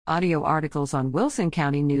Audio articles on Wilson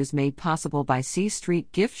County News made possible by C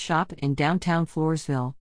Street Gift Shop in downtown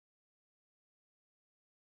Floresville.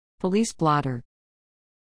 Police blotter.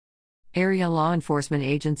 Area law enforcement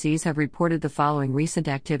agencies have reported the following recent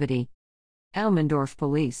activity. Elmendorf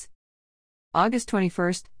Police. August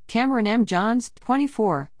 21, Cameron M. Johns,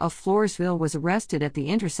 24, of Floresville was arrested at the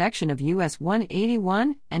intersection of US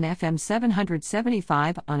 181 and FM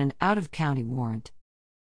 775 on an out-of-county warrant.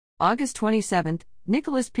 August 27,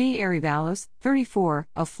 Nicholas P. Arivalos, 34,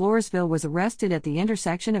 of Floresville was arrested at the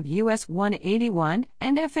intersection of US 181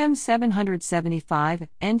 and FM 775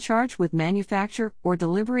 and charged with manufacture or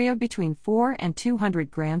delivery of between 4 and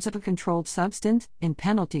 200 grams of a controlled substance in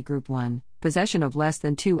Penalty Group 1, possession of less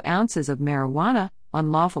than 2 ounces of marijuana,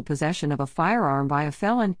 unlawful possession of a firearm by a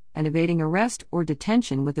felon, and evading arrest or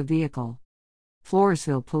detention with a vehicle.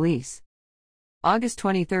 Floresville Police. August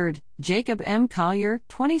 23, Jacob M. Collier,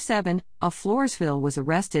 27, of Floresville was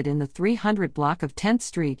arrested in the 300 block of 10th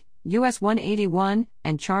Street, US 181,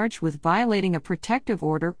 and charged with violating a protective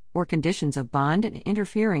order or conditions of bond and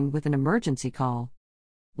interfering with an emergency call.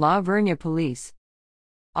 La Vernia Police.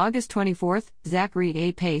 August 24, Zachary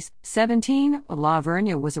A. Pace, 17, of La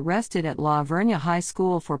Vernia was arrested at La Vernia High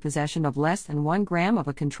School for possession of less than 1 gram of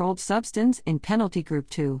a controlled substance in Penalty Group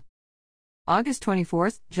 2. August 24,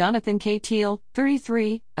 Jonathan K. Teal,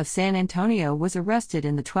 33, of San Antonio was arrested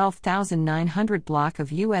in the 12,900 block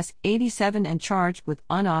of US 87 and charged with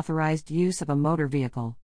unauthorized use of a motor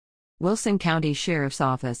vehicle. Wilson County Sheriff's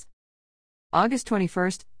Office. August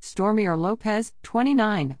 21, Stormy R. Lopez,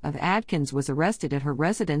 29, of Adkins was arrested at her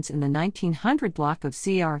residence in the 1900 block of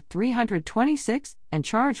CR 326 and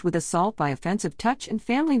charged with assault by offensive touch and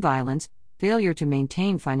family violence, failure to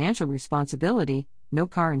maintain financial responsibility, no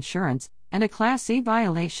car insurance, and a Class C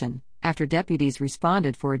violation, after deputies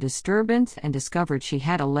responded for a disturbance and discovered she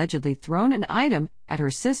had allegedly thrown an item at her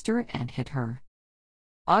sister and hit her.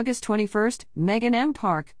 August 21, Megan M.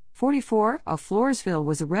 Park, 44, of Floresville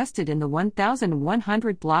was arrested in the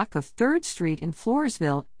 1100 block of 3rd Street in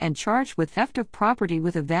Floresville and charged with theft of property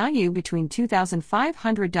with a value between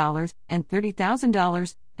 $2,500 and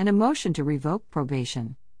 $30,000 and a motion to revoke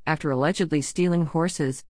probation, after allegedly stealing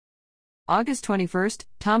horses. August 21,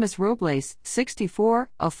 Thomas Robles, 64,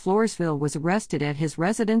 of Floresville was arrested at his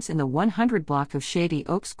residence in the 100 block of Shady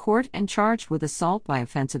Oaks Court and charged with assault by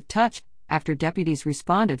offensive touch, after deputies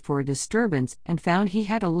responded for a disturbance and found he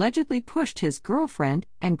had allegedly pushed his girlfriend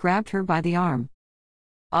and grabbed her by the arm.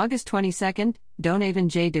 August 22, Donavan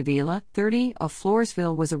J. Davila, 30, of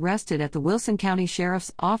Floresville was arrested at the Wilson County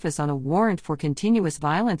Sheriff's Office on a warrant for continuous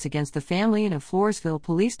violence against the family in a Floresville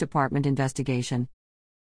Police Department investigation.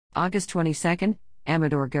 August 22,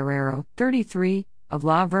 Amador Guerrero, 33, of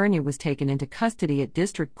La Vernia was taken into custody at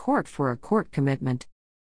District Court for a court commitment.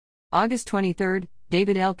 August 23,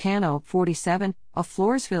 David L. Cano, 47, of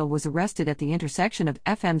Floresville was arrested at the intersection of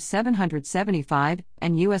FM 775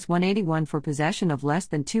 and US 181 for possession of less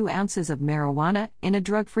than 2 ounces of marijuana in a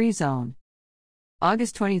drug-free zone.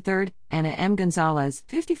 August 23, Anna M. Gonzalez,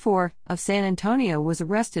 54, of San Antonio was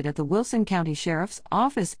arrested at the Wilson County Sheriff's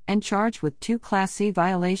Office and charged with 2 Class C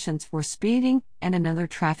violations for speeding and another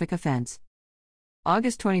traffic offense.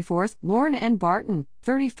 August 24, Lauren N. Barton,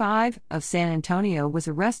 35, of San Antonio was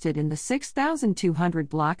arrested in the 6200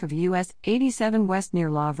 block of US 87 West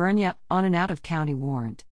near La Vernia on an out-of-county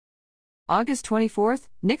warrant. August 24,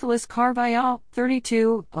 Nicholas Carvajal,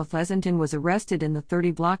 32, of Pleasanton was arrested in the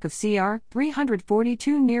 30 block of CR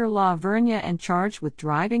 342 near La Vernia and charged with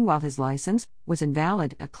driving while his license was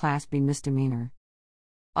invalid, a Class B misdemeanor.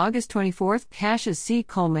 August 24, Cassius C.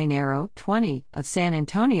 Colmenero, 20, of San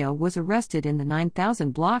Antonio was arrested in the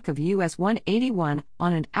 9000 block of US 181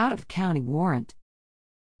 on an out-of-county warrant.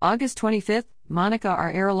 August 25, Monica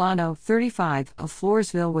R. Arellano, 35, of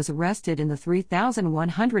Floresville was arrested in the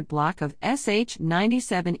 3100 block of SH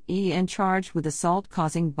 97E and charged with assault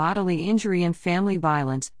causing bodily injury and family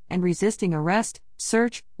violence, and resisting arrest,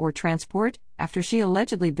 search, or transport, after she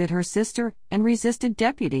allegedly bit her sister and resisted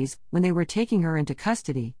deputies when they were taking her into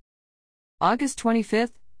custody. August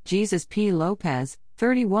 25, Jesus P. Lopez,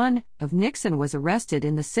 31, of Nixon was arrested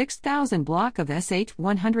in the 6000 block of SH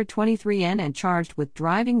 123N and charged with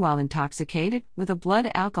driving while intoxicated with a blood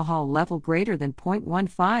alcohol level greater than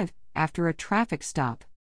 0.15 after a traffic stop.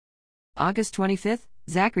 August 25,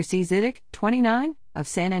 Zachary C. Zidek, 29, of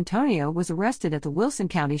San Antonio was arrested at the Wilson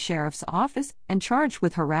County Sheriff's Office and charged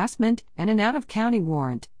with harassment and an out-of-county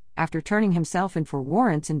warrant, after turning himself in for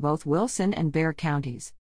warrants in both Wilson and Bexar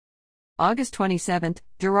counties. August 27,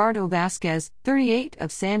 Gerardo Vasquez, 38,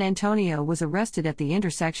 of San Antonio was arrested at the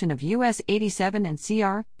intersection of US 87 and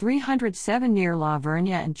CR 307 near La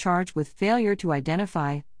Vernia and charged with failure to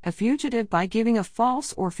identify a fugitive by giving a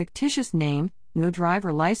false or fictitious name, no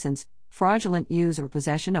driver license, fraudulent use or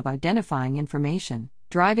possession of identifying information,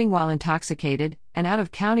 driving while intoxicated, an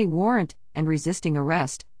out-of-county warrant, and resisting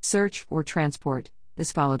arrest, search, or transport.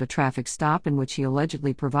 This followed a traffic stop in which he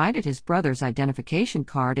allegedly provided his brother's identification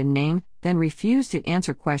card and name, then refused to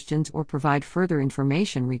answer questions or provide further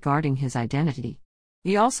information regarding his identity.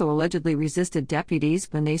 He also allegedly resisted deputies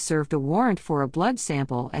when they served a warrant for a blood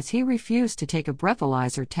sample as he refused to take a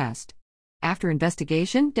breathalyzer test. After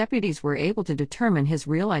investigation, deputies were able to determine his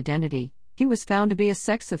real identity. He was found to be a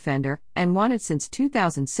sex offender and wanted since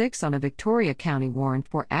 2006 on a Victoria County warrant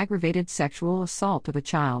for aggravated sexual assault of a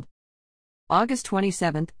child. August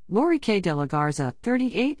 27, Lori K. De La Garza,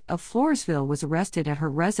 38, of Floresville was arrested at her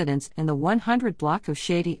residence in the 100 block of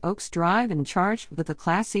Shady Oaks Drive and charged with a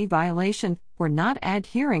Class C violation for not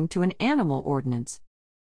adhering to an animal ordinance.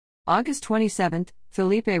 August 27,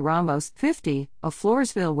 Felipe Ramos, 50, of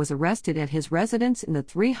Floresville was arrested at his residence in the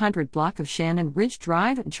 300 block of Shannon Ridge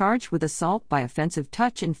Drive and charged with assault by offensive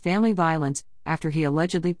touch and family violence after he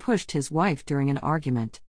allegedly pushed his wife during an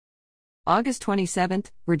argument. August 27,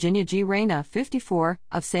 Virginia G. Reyna, 54,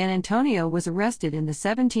 of San Antonio was arrested in the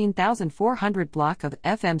 17,400 block of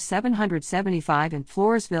FM 775 in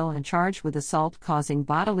Floresville and charged with assault causing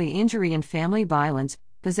bodily injury and family violence,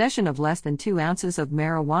 possession of less than 2 ounces of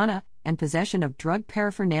marijuana, and possession of drug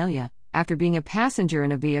paraphernalia, after being a passenger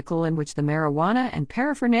in a vehicle in which the marijuana and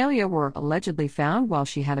paraphernalia were allegedly found while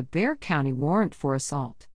she had a Bexar County warrant for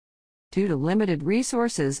assault. Due to limited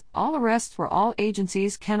resources, all arrests for all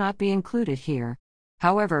agencies cannot be included here.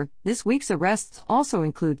 However, this week's arrests also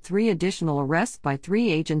include 3 additional arrests by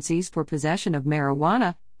 3 agencies for possession of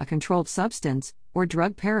marijuana, a controlled substance, or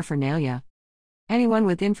drug paraphernalia. Anyone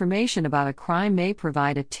with information about a crime may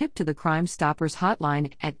provide a tip to the Crime Stoppers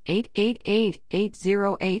hotline at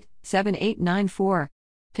 888-808-7894.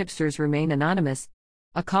 Tipsters remain anonymous.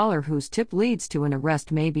 A caller whose tip leads to an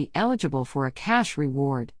arrest may be eligible for a cash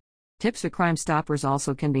reward. Tips for Crime Stoppers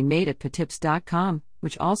also can be made at patips.com,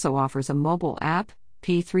 which also offers a mobile app,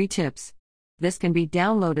 P3 Tips. This can be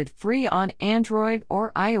downloaded free on Android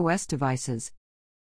or iOS devices.